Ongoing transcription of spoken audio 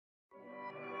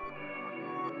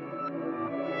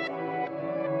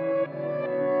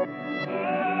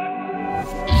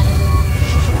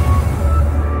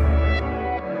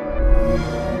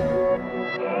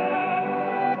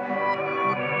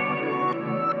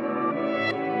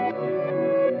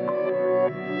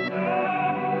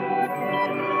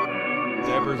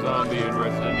super zombie in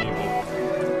Resident Evil.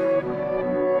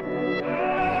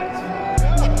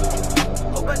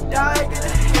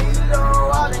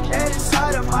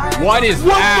 What is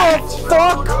that? What the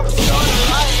fuck?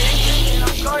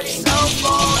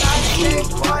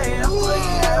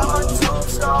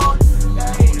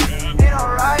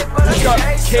 He's got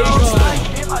cake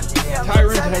on.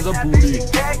 Tyrant has a booty.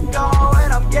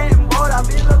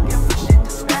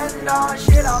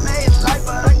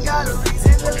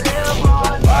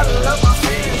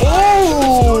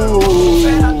 Oh!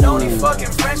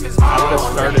 I would have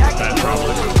started that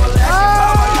probably.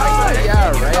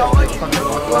 Yeah, right. Like fucking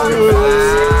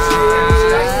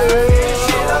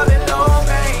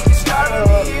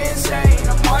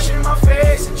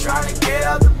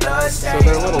So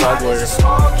they're a little uglier.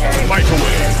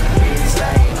 Microwave.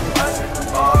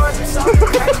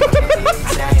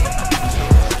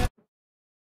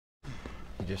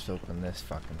 You just opened this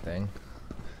fucking thing.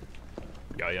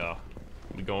 Yeah.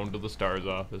 We going to the STARS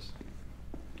office.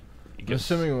 I'm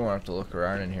assuming we won't have to look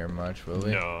around in here much, will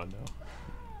we? No.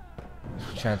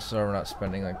 Chances are we're not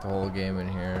spending like the whole game in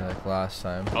here like last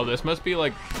time. Oh, this must be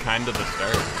like kind of the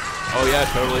start. Oh yeah,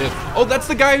 it totally is. Oh, that's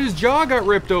the guy whose jaw got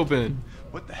ripped open.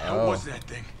 What the hell was that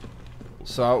thing?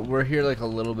 So we're here like a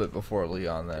little bit before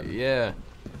Leon then. Yeah.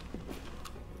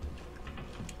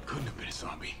 Couldn't have been a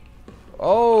zombie.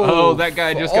 Oh, that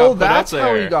guy just got put up there. Oh, that's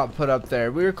how he got put up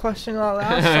there. We were questioning that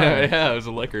last time. Yeah, it was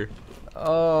a liquor.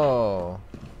 Oh.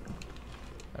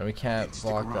 And we can't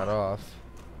block that off.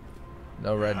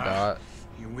 No red dot.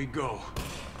 Here we go.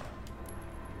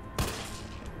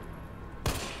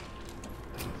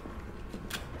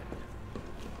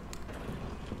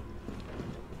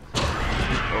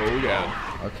 Oh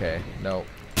yeah. Okay, no.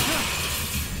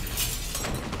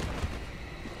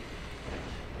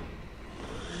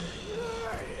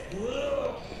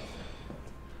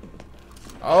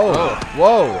 Oh,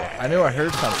 whoa! I knew I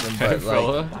heard something, but like,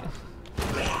 Fella.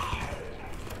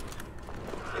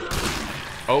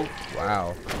 Oh,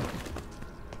 wow.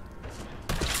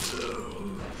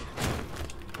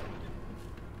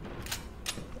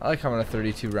 I like having a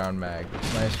 32 round mag.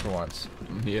 It's nice for once.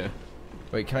 yeah.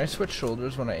 Wait, can I switch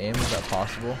shoulders when I aim? Is that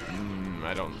possible?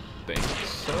 I don't think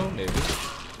so. Maybe.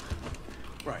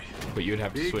 Right. But you'd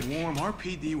have to Big switch. warm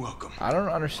RPD welcome. I don't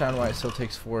understand why it still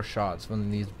takes 4 shots when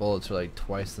these bullets are like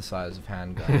twice the size of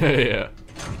handgun. Yeah.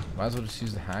 Might as well just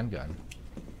use the handgun.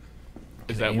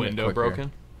 Is Can that aim it window quicker.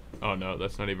 broken? Oh no,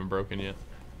 that's not even broken yet.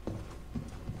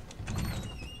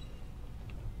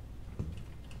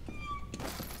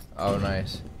 Oh,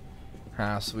 nice.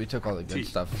 Ah, so we took all the good T.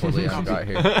 stuff before Leon got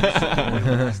here.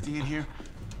 Nasty in here.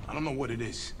 I don't know what it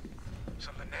is.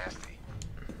 Something nasty.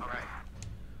 Alright.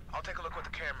 I'll take a look with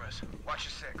the cameras. Watch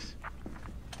your 6.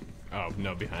 Oh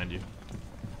no, behind you.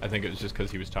 I think it was just because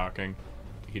he was talking.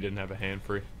 He didn't have a hand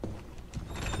free.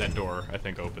 That door, I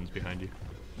think, opens behind you.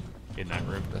 In that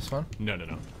room. This one? No.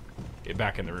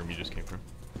 Back in the room you just came from.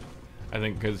 I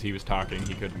think because he was talking,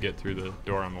 he couldn't get through the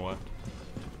door on the left.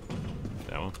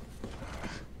 That one.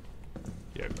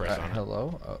 Yeah, press on it.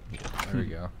 Hello? Oh, there we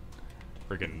go.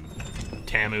 Freaking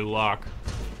Tamu lock.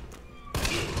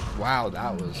 Wow,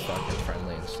 that was fucking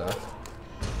friendly and stuff.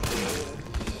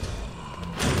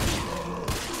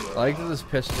 I like that this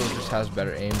pistol just has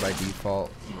better aim by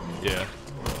default. Yeah.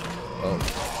 Oh.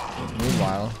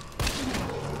 Meanwhile.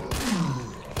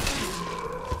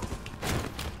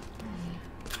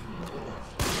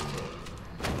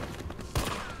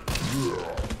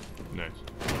 Nice.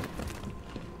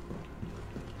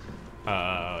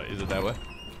 Is it that way?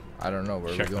 I don't know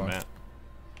where Check we're the going. map.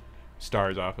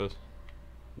 STAR's office,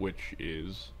 which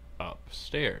is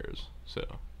upstairs,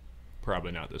 so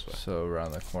probably not this way. So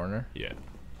around the corner. Yeah.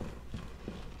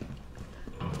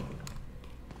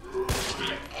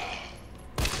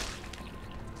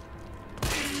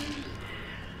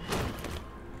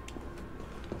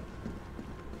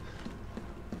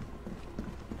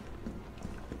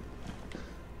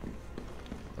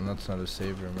 And that's not a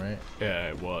save room, right? Yeah,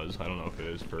 it was. I don't know if it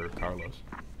is for Carlos.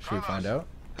 Should we find out?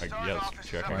 Yes,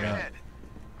 check Why it out. not?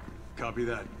 Copy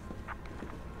that.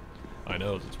 I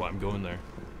know, that's why I'm going there.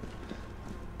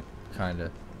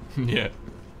 Kinda. Yeah.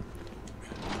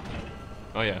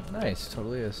 Oh yeah. Nice,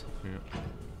 totally is. Yeah.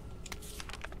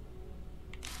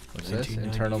 What's this?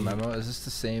 Internal memo? Is this the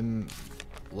same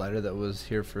letter that was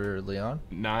here for Leon?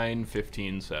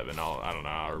 9-15-7. I don't know.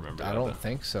 I'll remember that. I don't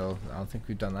think so. I don't think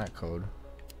we've done that code.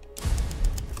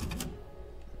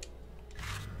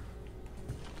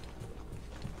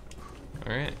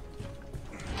 All right.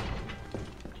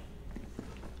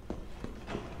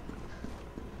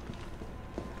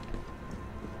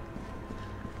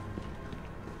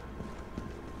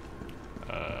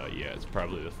 Yeah, it's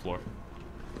probably the floor.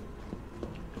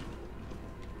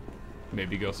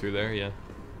 Maybe go through there, yeah.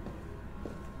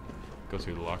 Go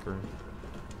through the locker room.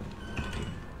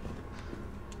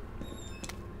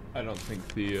 I don't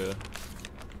think the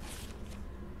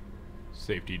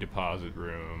safety deposit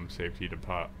room, safety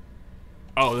deposit.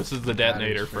 Oh, this is the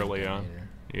detonator for Leon.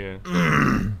 Yeah.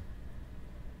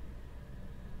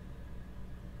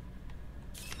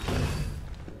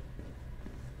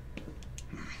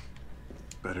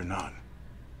 Better not.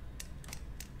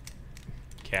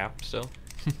 Cap still?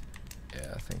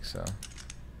 Yeah, I think so.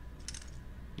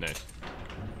 Nice.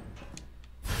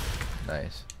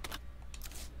 Nice.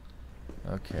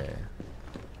 Okay.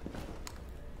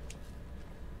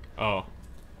 Oh.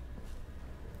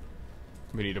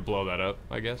 We need to blow that up,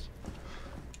 I guess.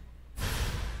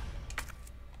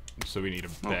 So we need a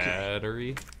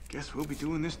battery. Guess we'll be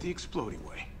doing this the explodey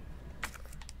way.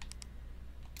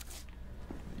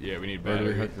 Yeah, we need Where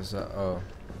battery. do we hook this up? Oh.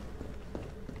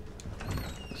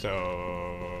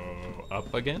 So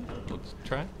up again? Let's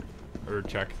try. Or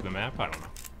check the map? I don't know.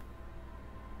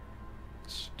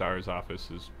 Star's office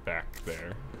is back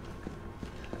there.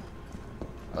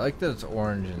 I like that it's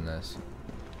orange in this.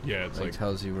 Yeah, it's like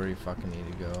tells you where you fucking need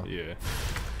to go. yeah.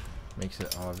 Makes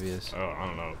it obvious. Oh, I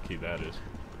don't know what key that is.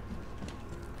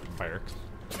 Firex.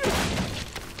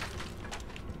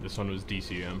 This one was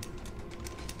DCM.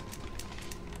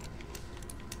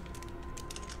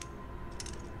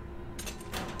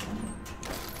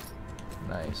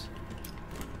 Nice.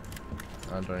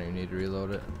 I don't even need to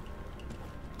reload it.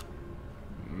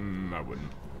 I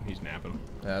wouldn't. He's napping.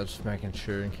 Yeah, I was just making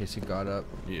sure in case he got up.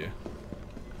 Yeah.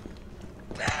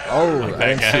 Oh, Like I that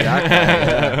didn't see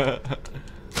that guy.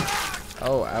 Yeah.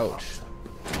 Oh, ouch.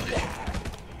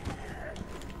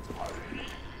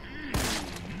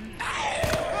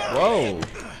 Whoa.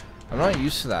 I'm not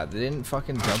used to that. They didn't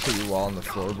fucking jump at you while on the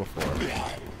floor before.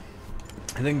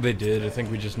 I think they did. I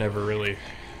think we just never really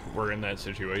were in that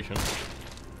situation.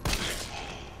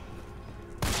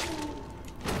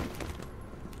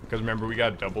 Because remember, we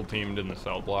got double teamed in the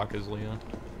cell block as Leon.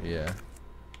 Yeah.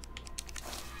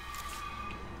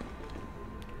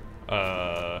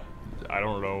 I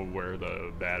don't know where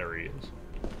the battery is.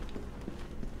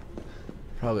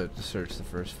 Probably have to search the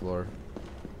first floor.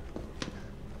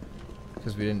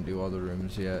 Because we didn't do all the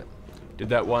rooms yet. Did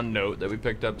that one note that we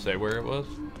picked up say where it was?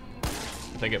 I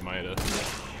think it might have.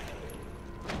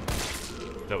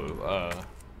 That was,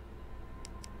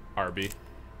 RB.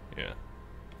 Yeah.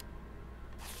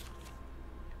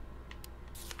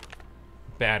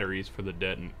 Batteries for the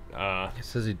dead. It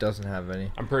says he doesn't have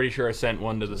any. I'm pretty sure I sent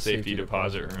one to the safety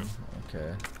deposit room.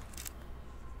 Okay.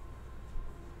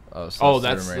 Oh, so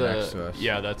that's the room right next to the us.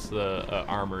 yeah, that's the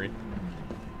armory.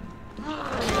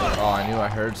 Oh, I knew I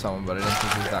heard someone, but I didn't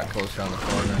think he was that close around the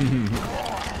corner.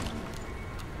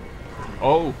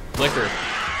 Oh, flicker.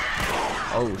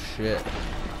 Oh shit.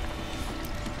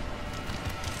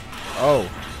 Oh.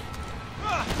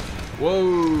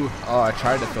 Whoa. Oh, I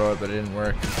tried to throw it, but it didn't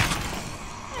work.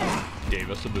 Gave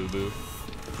us a boo-boo.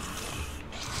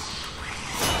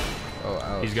 Oh,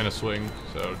 ouch. He's gonna swing,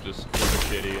 so just look a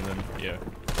shitty and then, yeah,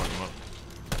 fuck him up.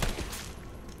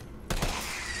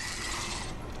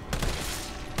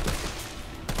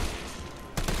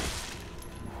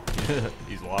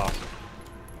 He's lost.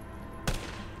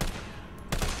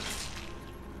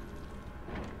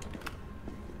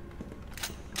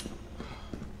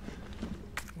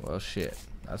 Well, shit.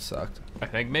 That sucked. I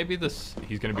think maybe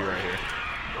he's gonna be right here.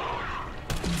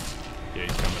 Yeah,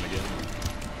 he's coming again.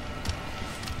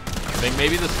 I think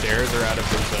maybe the stairs are out of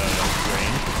his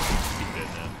range. He's dead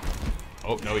now.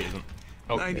 Oh, no he isn't.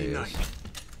 Oh, 99.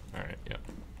 Alright, yeah.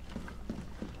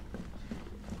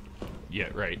 Yeah,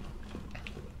 right.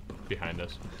 Behind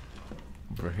us.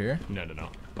 Over here? No.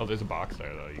 Oh, there's a box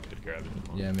there though, you could grab it.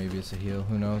 Yeah, maybe it's a heal.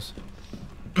 Who knows?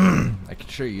 I could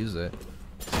sure use it.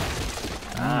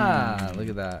 Ah, look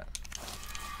at that.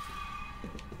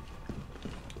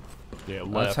 Yeah,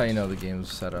 left. Well, that's how you know the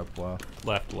game's set up well.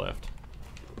 Left.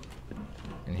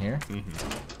 In here?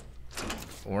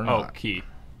 Mm-hmm. Or Oh, not. key.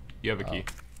 You have a key.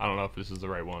 I don't know if this is the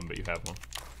right one, but you have one.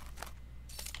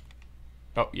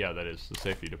 Oh, yeah, that is the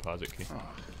safety deposit key.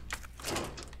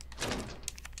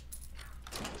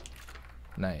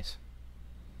 Nice.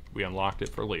 We unlocked it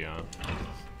for Leon.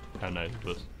 How nice is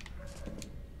this?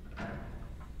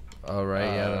 Oh, right,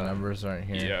 yeah, the numbers aren't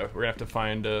here. Yeah, we're gonna have to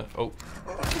find we're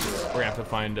gonna have to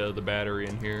find the battery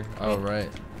in here. Oh, right.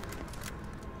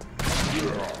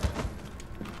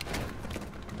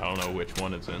 I don't know which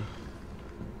one it's in.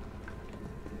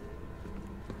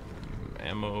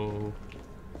 Ammo.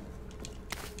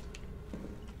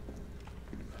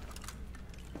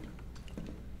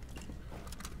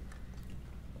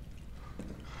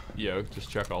 Yeah, just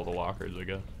check all the lockers, I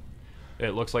guess.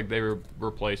 It looks like they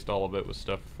replaced all of it with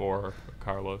stuff for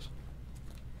Carlos.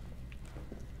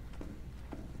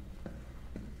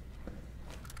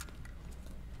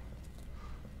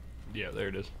 Yeah, there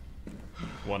it is.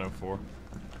 104.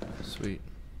 Sweet.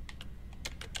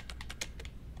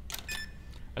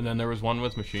 And then there was one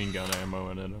with machine gun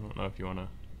ammo in it. I don't know if you want to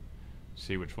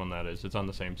see which one that is. It's on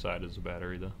the same side as the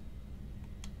battery, though.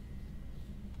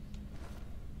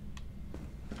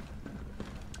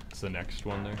 It's the next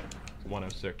one there. It's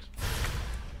 106.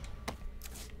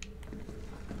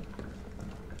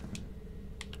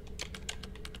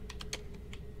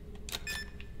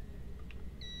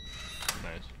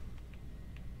 Nice.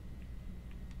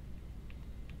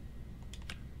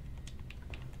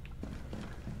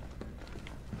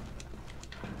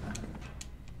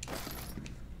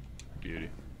 Beauty.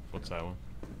 What's that one?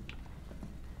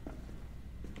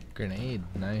 Grenade.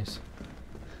 Nice.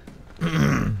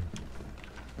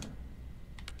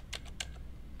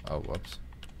 Oh, whoops.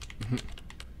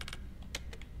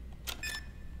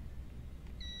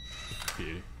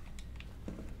 Beauty.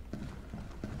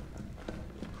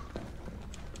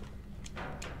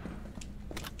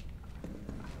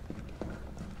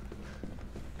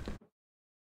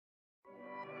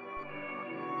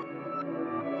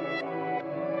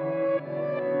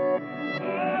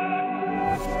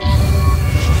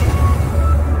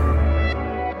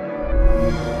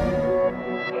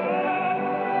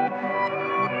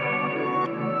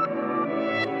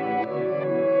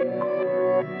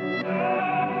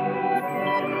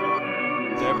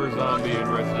 Deborah Zombie and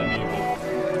Resident Evil.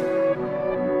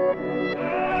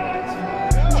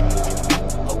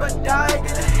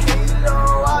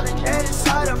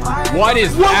 What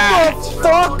is that? What the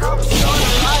fuck?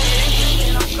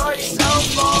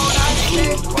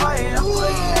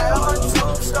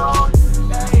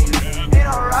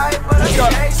 He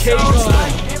got cake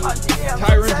on.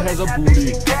 Tyrant has a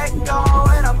booty.